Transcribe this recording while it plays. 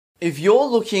If you're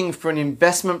looking for an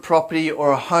investment property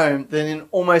or a home, then in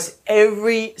almost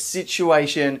every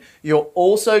situation, you're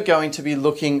also going to be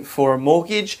looking for a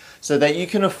mortgage so that you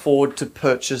can afford to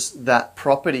purchase that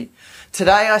property.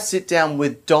 Today, I sit down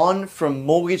with Don from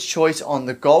Mortgage Choice on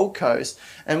the Gold Coast,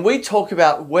 and we talk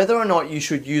about whether or not you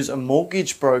should use a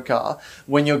mortgage broker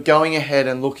when you're going ahead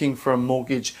and looking for a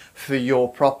mortgage for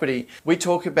your property. We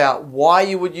talk about why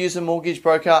you would use a mortgage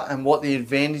broker and what the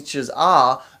advantages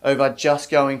are over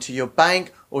just going to your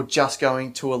bank or just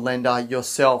going to a lender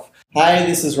yourself. Hey,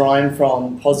 this is Ryan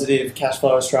from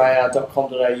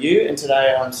positivecashflowaustralia.com.au, and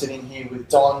today I'm sitting here with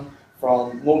Don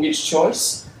from Mortgage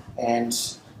Choice, and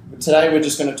today we're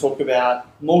just going to talk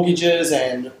about mortgages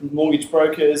and mortgage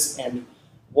brokers and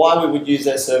why we would use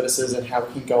their services and how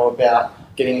we can go about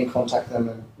getting in contact with them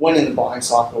and when in the buying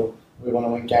cycle we want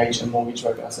to engage a mortgage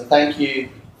broker. So thank you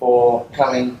for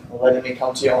coming or letting me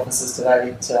come to your offices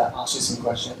today to ask you some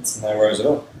questions. No worries at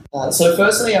all. So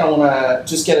firstly, I want to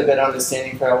just get a better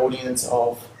understanding for our audience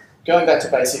of, going back to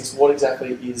basics, what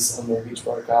exactly is a mortgage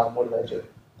broker and what do they do?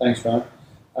 Thanks, Ryan.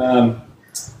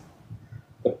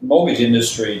 The mortgage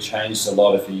industry changed a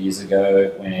lot a few years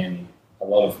ago when a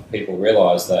lot of people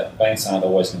realised that banks aren't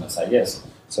always going to say yes.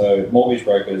 So mortgage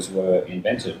brokers were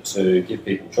invented to give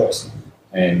people choice,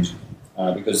 and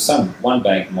because one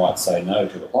bank might say no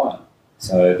to a client.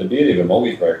 So the beauty of a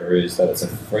mortgage broker is that it's a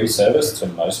free service to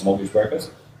most mortgage brokers.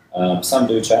 Some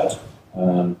do charge,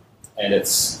 and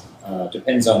it's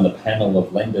depends on the panel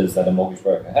of lenders that a mortgage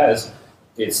broker has.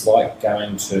 It's like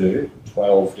going to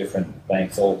 12 different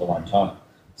banks all at the one time.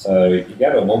 So you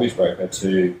go to a mortgage broker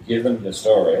to give them your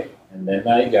story, and then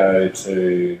they go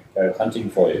hunting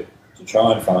for you to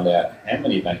try and find out how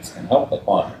many banks can help the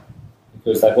client,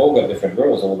 because they've all got different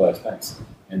rules, all those banks,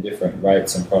 and different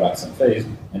rates and products and fees,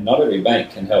 and not every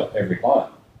bank can help every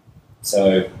client.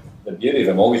 So the beauty of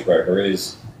a mortgage broker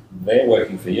is they're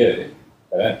working for you.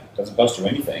 It doesn't cost you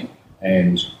anything,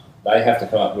 and they have to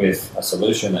come up with a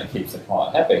solution that keeps the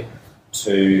client happy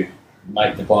to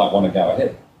make the client want to go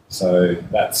ahead. So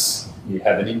you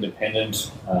have an independent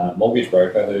mortgage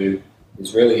broker who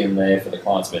is really in there for the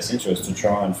client's best interest to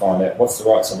try and find out what's the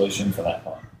right solution for that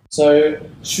client. So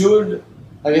do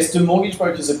mortgage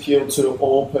brokers appeal to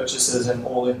all purchasers and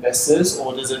all investors,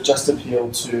 or does it just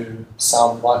appeal to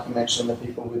some, like you mentioned, the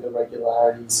people with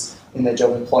irregularities in their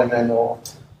job employment? Or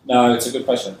No, it's a good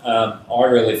question. I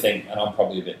really think, and I'm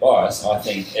probably a bit biased, I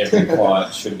think every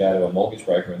client should go to a mortgage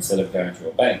broker instead of going to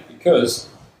a bank, because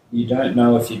you don't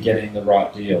know if you're getting the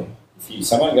right deal. If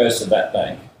someone goes to that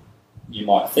bank, you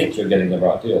might think you're getting the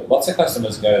right deal. Lots of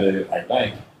customers go to a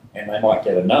bank and they might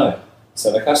get a no.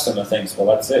 So the customer thinks, well,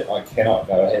 that's it, I cannot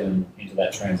go ahead and into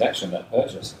that transaction, that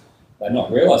purchase. They're not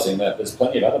realising that there's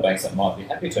plenty of other banks that might be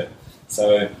happy to.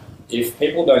 So if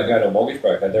people don't go to a mortgage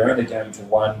broker, they're only going to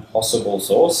one possible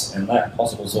source, and that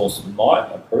possible source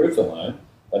might approve the loan,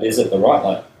 but is it the right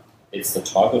loan? It's the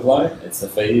type of loan, it's the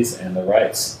fees and the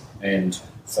rates. And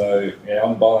so, yeah,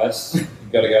 I'm biased.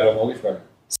 You've got to go to a mortgage broker.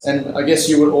 And I guess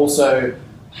you would also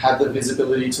have the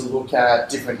visibility to look at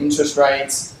different interest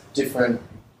rates, different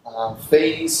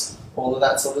fees, all of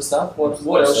that sort of stuff.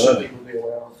 What else should people be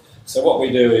aware of? So what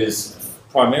we do is,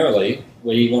 primarily,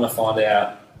 we want to find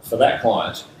out, for that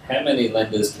client, how many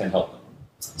lenders can help them.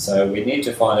 So we need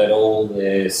to find out all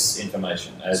this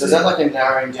information. So is that like a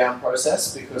narrowing down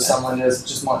process, because some lenders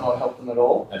just might not help them at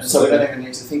all? Absolutely. So we don't even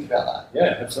need to think about that?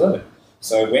 Yeah, absolutely.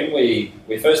 So when we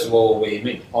first of all, we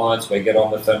meet clients, we get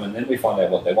on with them, and then we find out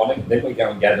what they're wanting. Then we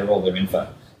go and gather all their info.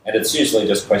 And it's usually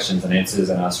just questions and answers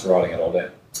and us writing it all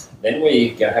down. Then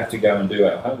we have to go and do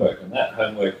our homework, and that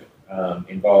homework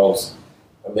involves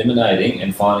eliminating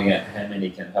and finding out how many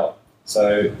can help.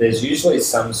 So there's usually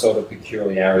some sort of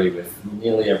peculiarity with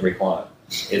nearly every client.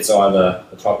 It's either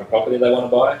the type of property they want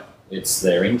to buy, it's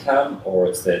their income, or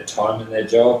it's their time in their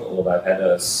job, or they've had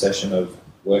a session of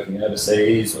working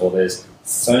overseas, or there's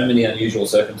so many unusual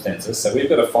circumstances. So we've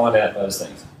got to find out those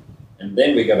things. And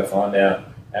then we've got to find out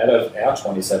of our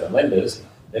 27 lenders,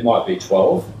 there might be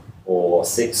 12 or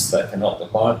 6 that can help the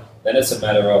client. Then it's a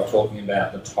matter of talking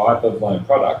about the type of loan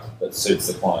product that suits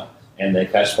the client and their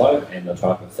cash flow and the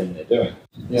type of thing they're doing.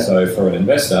 Yeah. So for an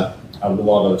investor, a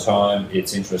lot of the time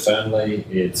it's interest only,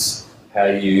 it's how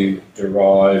you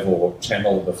derive or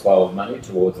channel the flow of money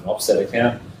towards an offset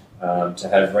account, to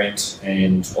have rent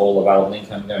and all available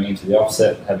income going into the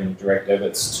offset, having direct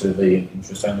debits to the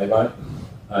interest only loan.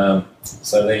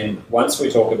 So then once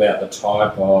we talk about the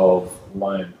type of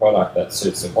loan product that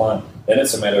suits the client, then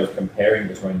it's a matter of comparing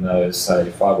between those, say,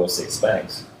 5 or 6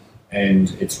 banks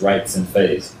and its rates and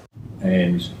fees.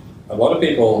 And a lot of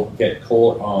people get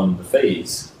caught on the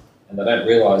fees and they don't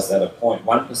realise that a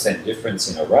 0.1%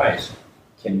 difference in a rate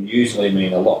can usually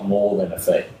mean a lot more than a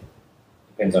fee.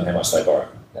 Depends on how much they borrow.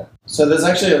 Yeah. So there's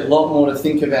actually a lot more to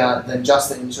think about than just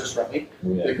the interest rate,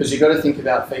 because you've got to think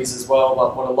about fees as well.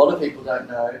 But what a lot of people don't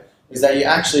know is that you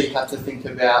actually have to think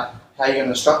about how you're going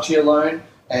to structure your loan,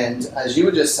 and as you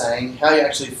were just saying, how you're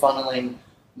actually funneling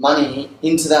money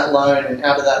into that loan and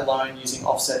out of that loan using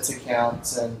offsets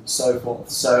accounts and so forth.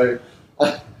 So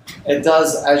it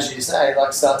does, as you say,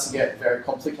 like start to get very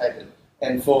complicated.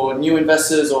 And for new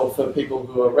investors or for people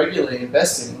who are regularly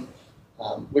investing,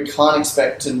 we can't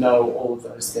expect to know all of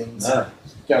those things. No.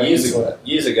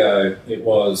 Years ago, it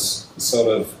was sort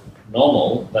of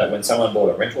normal that when someone bought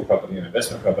a rental property or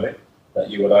investment property, that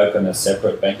you would open a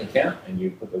separate bank account and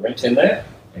you put the rent in there,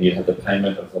 and you'd have the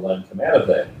payment of the loan come out of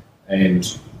there.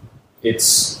 And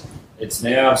it's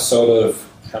now sort of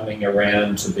coming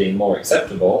around to being more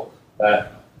acceptable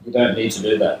that you don't need to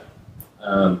do that.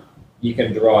 You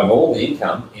can derive all the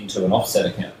income into an offset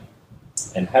account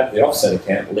and have the offset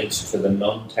account linked to the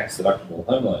non-tax deductible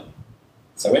home loan.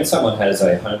 So when someone has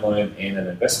a home loan and an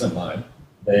investment loan,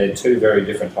 they're two very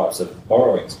different types of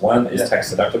borrowings. One is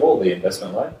tax deductible, the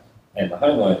investment loan, and the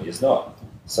home loan is not.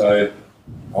 So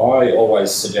I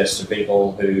always suggest to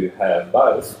people who have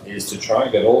both is to try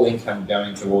and get all income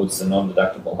going towards the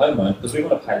non-deductible home loan, because we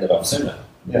want to pay that off sooner.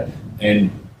 Yeah.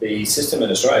 And the system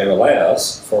in Australia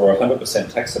allows for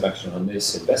 100% tax deduction on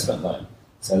this investment loan.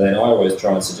 So then I always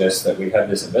try and suggest that we have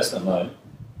this investment loan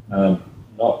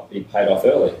not be paid off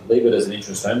early. Leave it as an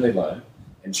interest-only loan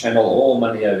and channel all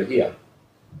money over here.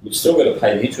 You've still got to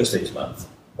pay the interest each month,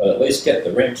 but at least get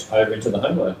the rent over into the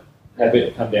home loan. Have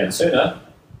it come down sooner,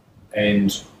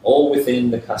 and all within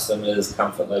the customer's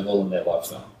comfort level and their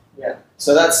lifestyle. Yeah,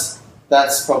 so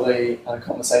that's probably a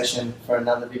conversation for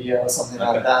another video or something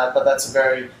like that. But that's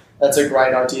a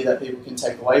great idea that people can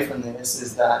take away from this,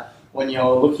 is that when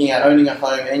you're looking at owning a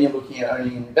home and you're looking at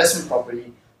owning an investment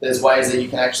property, there's ways that you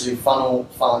can actually funnel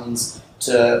funds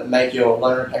to make your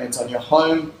loan repayments on your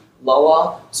home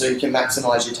lower, so you can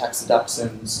maximise your tax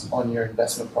deductions on your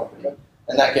investment property.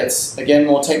 And that gets, again,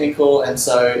 more technical, and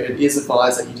so it is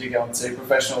advised that you do go and see a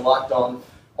professional like Don,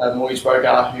 a mortgage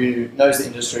broker who knows the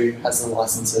industry, who has the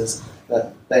licenses,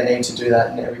 that they need to do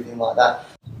that and everything like that.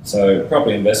 So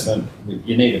property investment,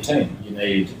 you need a team. You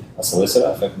need a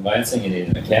solicitor for conveyancing, you need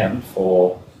an accountant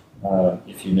for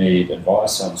if you need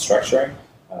advice on structuring.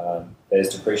 There's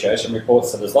depreciation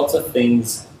reports, so there's lots of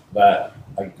things that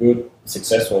a good,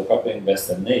 successful property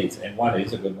investor needs, and one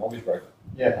is a good mortgage broker.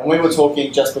 Yeah, and we were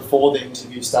talking just before the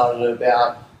interview started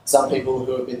about some people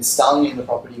who have been stung in the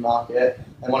property market,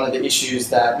 and one of the issues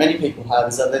that many people have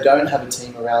is that they don't have a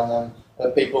team around them,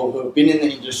 but people who have been in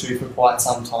the industry for quite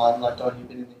some time, like Don, you've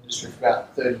been in the industry for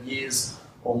about 30 years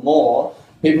or more,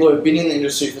 people who have been in the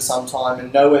industry for some time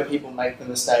and know where people make the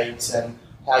mistakes and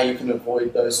how you can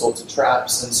avoid those sorts of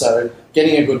traps. And so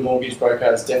getting a good mortgage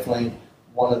broker is definitely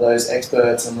one of those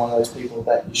experts and one of those people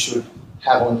that you should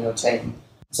have on your team.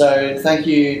 So thank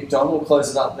you, Don. We'll close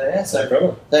it up there. So no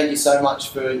problem. Thank you so much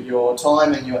for your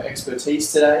time and your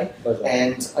expertise today. Pleasure.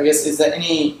 And I guess, is there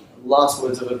any last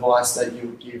words of advice that you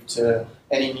would give to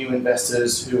any new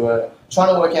investors who are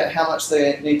trying to work out how much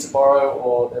they need to borrow,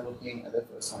 or they're looking at their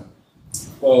first home?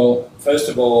 Well, first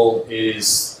of all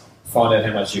is find out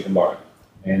how much you can borrow,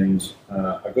 and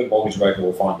a good mortgage broker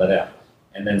will find that out.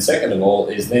 And then second of all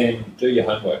is then do your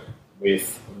homework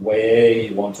with where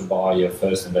you want to buy your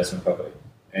first investment property.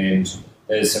 And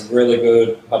there's some really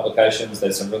good publications,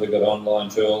 there's some really good online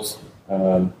tools,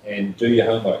 and do your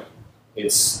homework.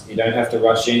 You don't have to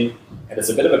rush in, and it's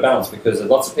a bit of a balance, because there's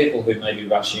lots of people who maybe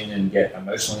rush in and get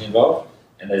emotionally involved,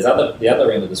 and there's the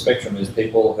other end of the spectrum is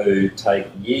people who take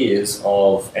years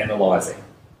of analysing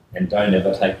and don't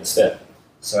ever take the step.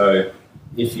 So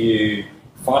if you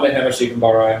find out how much you can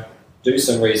borrow, do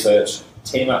some research,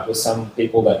 team up with some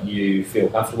people that you feel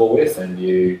comfortable with, and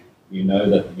you know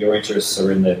that your interests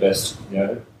are in their best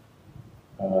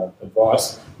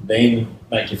advice, then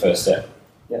make your first step.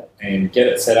 Yeah. And get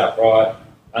it set up right,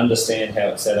 understand how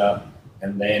it's set up,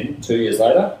 and then 2 years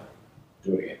later,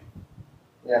 do it again.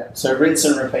 Yeah, so rinse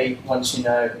and repeat once you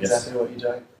know exactly what you're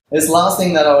doing. This last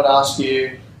thing that I would ask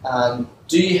you,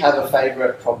 do you have a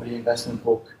favourite property investment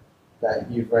book that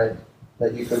you've read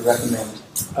that you could recommend?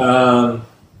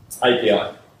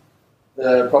 API.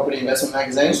 The Property Investment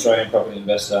Magazine? Australian Property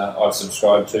Investor, I've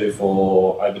subscribed to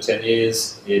for over 10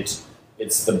 years.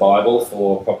 It's the Bible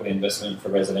for property investment for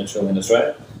residential in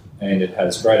Australia, and it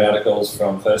has great articles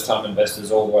from first-time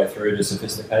investors all the way through to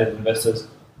sophisticated investors.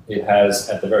 It has,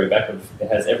 at the very back it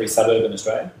has every suburb in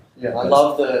Australia. Yeah, I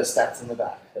love the stats in the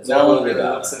back. No one really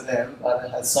looks at them, but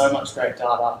it has so much great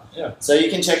data. Yeah. So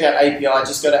you can check out API.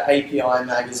 Just go to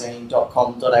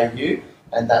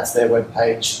apimagazine.com.au, and that's their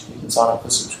webpage. You can sign up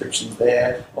for subscriptions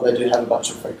there, or they do have a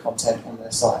bunch of free content on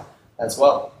their site as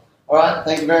well. All right,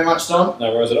 thank you very much, Don.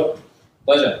 No worries at all.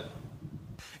 Pleasure.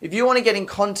 If you want to get in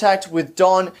contact with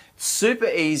Don, super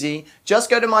easy.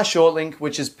 Just go to my short link,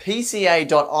 which is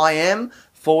pca.im/Don.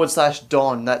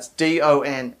 That's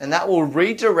DON. And that will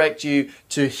redirect you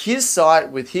to his site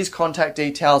with his contact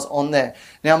details on there.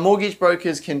 Now, mortgage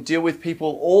brokers can deal with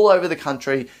people all over the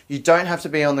country. You don't have to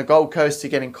be on the Gold Coast to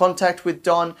get in contact with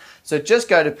Don. So just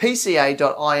go to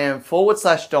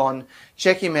pca.im/Don.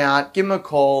 Check him out, give him a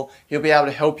call. He'll be able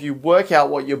to help you work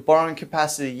out what your borrowing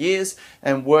capacity is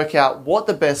and work out what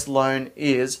the best loan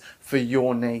is for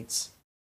your needs.